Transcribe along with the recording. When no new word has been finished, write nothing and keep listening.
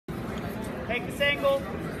Take the single.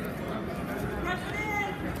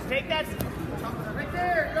 Take that. Right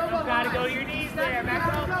there. You gotta go to your knees there.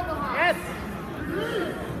 Back up. Yes.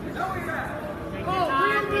 Take your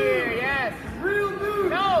time here. Yes. Real move.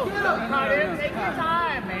 No. Cut in. Take your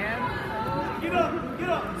time, man. Get up. Get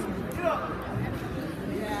up. Get up.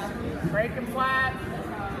 Break him flat.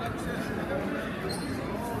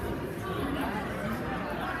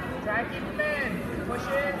 Try to keep him in. Push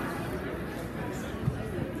it.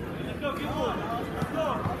 Let's go. Get one. Let's go.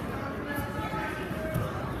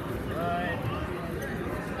 Good.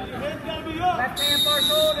 Head's gotta be up. Left hand far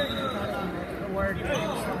shoulder. Good work.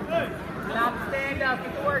 Stop, stand up.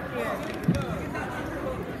 Get the work in.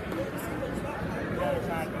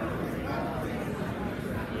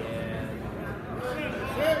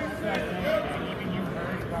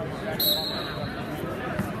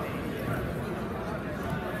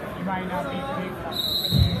 You might not be big.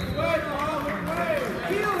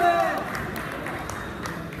 Feel it.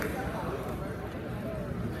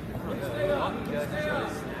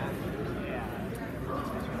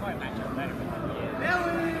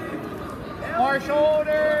 Far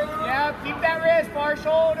shoulder. Yeah, keep that wrist. Far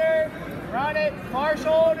shoulder. Run it. Far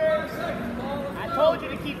shoulder. I told you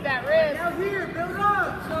to keep that wrist. Now here, build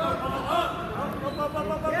up.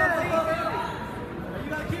 Yeah. You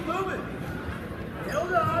gotta keep moving.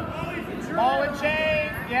 Build up. Ball and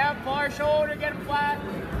chain. Yeah, far shoulder. Get him flat.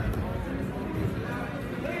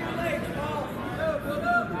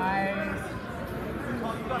 Nice.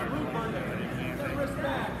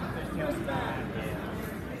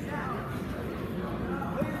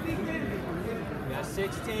 Got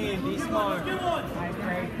 16, be smart. Nice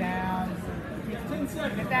breakdown.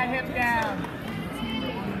 Get that hip down.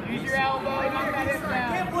 Use your elbow, knock that hip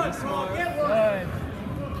down. Get one, smart. get one. Good.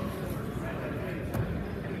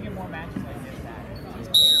 If we get more matches like this, that he's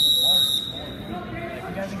terribly hard. If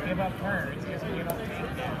he doesn't give up turns, he doesn't give up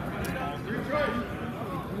takedown.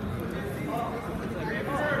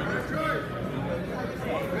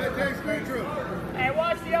 Hey,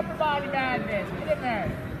 watch the upper body madness. Get in there.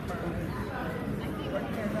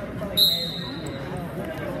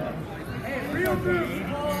 Hey, real move.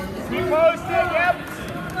 Keep posted, yep.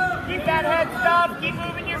 Keep that head stuff. Keep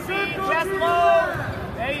moving your feet. Chest low.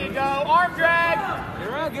 There you go. Arm drag. Get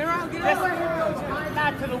around, get around, get Just around.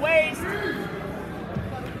 not to the waist. You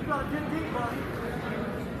gotta get deep, buddy.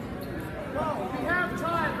 No, we have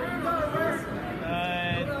time, but you gotta rest.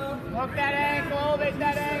 Good. Hook that ankle. Elevate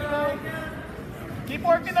that ankle. Keep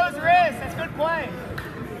working those wrists. That's good play.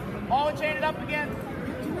 Ball and chain it up again.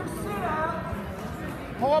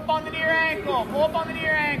 Pull up on the near ankle. Pull up on the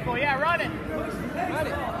near ankle. Yeah, run it. Run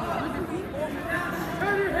it.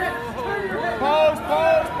 Turn your head. Turn your head. Pose,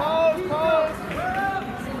 pose, pose, pose.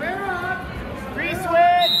 Square up. Free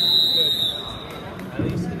switch. At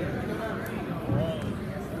least.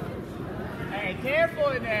 Hey, careful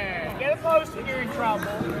in there. Get a post when you're in trouble.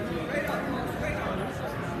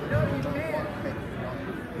 No, you can't.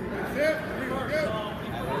 We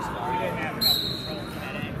didn't have enough control for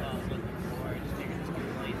that ankle I was looking for. I just figured this was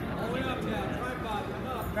lazy.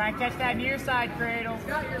 Try and catch that near side cradle.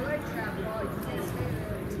 Got your leg trapped, Paul. You can't stand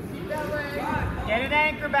there. Keep that leg. Get an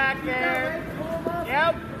anchor back there. Pull him up.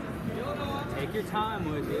 Yep. Take your time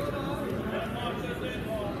with it.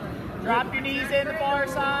 Drop your knees in the far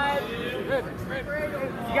side. Rip.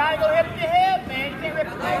 You gotta go hip to hip, man. You can't rip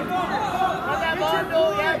the leg. Run that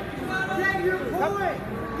bundle, yep. Get your point.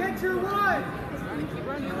 Get your one.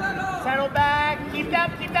 Settle back. Keep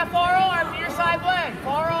that far arm to your side leg.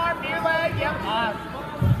 Far arm to your leg. Yep.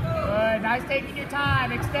 Good. Nice taking your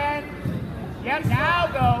time. Extend. Yep. Now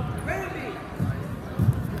go.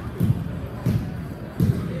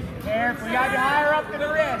 Careful. You gotta be higher up than the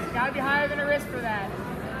wrist. You gotta be higher than the wrist for that.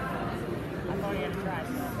 I thought you had to try.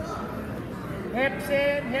 Hips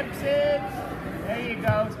in. Hips in. There you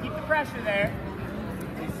go. Just keep the pressure there.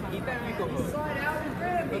 Keep that ankle hook. Slide out and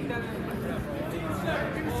grab Hook me. that ankle.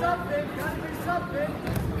 Do something. Gotta do something.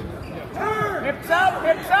 Turn. Hips up.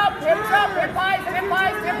 Hips up. Hips up. Hip highs. Hip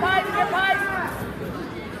highs. Hip highs. Hip highs.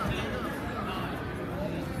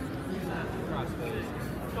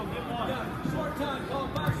 Short time, call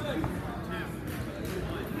 5 seconds.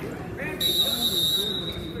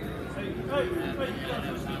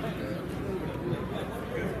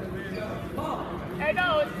 Hey, no,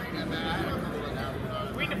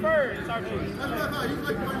 we deferred. It's our choice.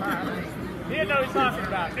 He didn't know what he's talking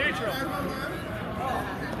about. Neutral.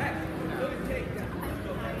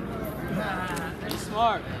 Be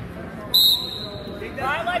smart.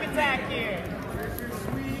 Right leg attack here.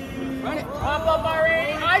 Run it. Pop up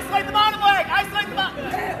already. Isolate the bottom leg. Isolate the bottom.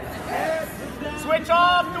 Switch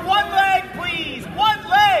off to one leg, please. One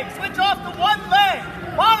leg. Switch off. off the one leg,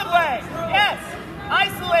 bottom leg. Yes.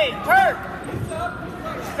 Isolate, turn.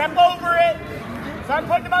 Step over it. Start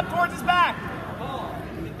putting him up towards his back.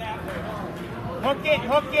 Hook it,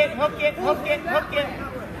 hook it, hook it, hook it, hook it.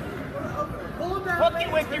 Hook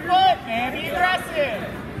it with your foot, man. Be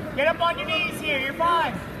aggressive. Get up on your knees here. You're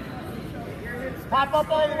fine. Pop up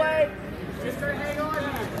all the way. Just try to hang on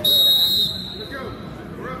here. Let's go.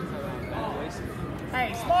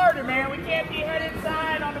 Hey, smarter, man. We can't be head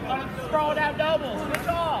inside on a sprawled out double. Switch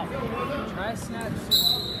off. Try snatch.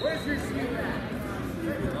 Where's your sleep at?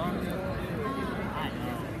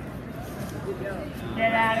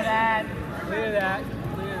 Get out of that. Clear that.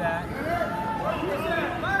 Clear that.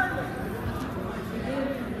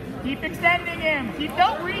 Keep extending him.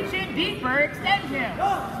 Don't reach in deeper. Extend him.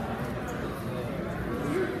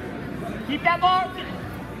 Keep that ball.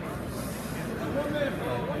 All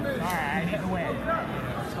right, hit the win.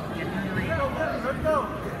 Get him to reach. Let's go.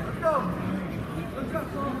 Let's go.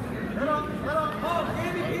 Let on. Oh,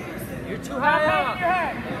 Andy Peterson. You're too high Stop up. hanging your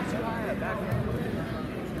head. You're too high up. Back up.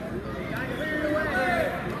 Clear your way.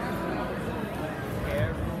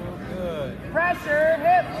 Careful. Good. Pressure,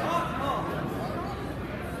 hips.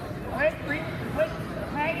 Put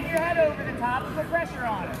hanging your head over the top and put pressure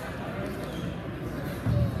on it.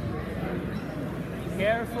 Be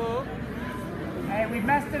careful. Hey, we've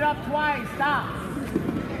messed it up twice. Stop.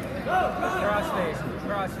 Crossface.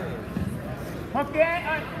 Crossface. Hook the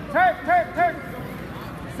end. Turn.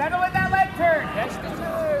 Settle in that leg turn. Catch the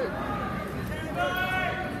turn.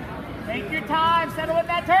 Take your time. Settle in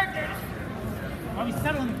that turn. Oh, he's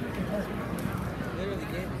settling. Literally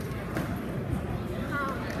get it.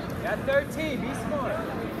 Got 13. Be smart.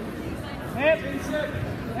 Hip.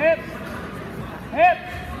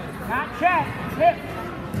 Not chest. Hip.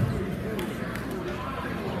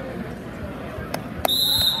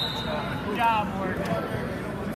 Good job, Morgan.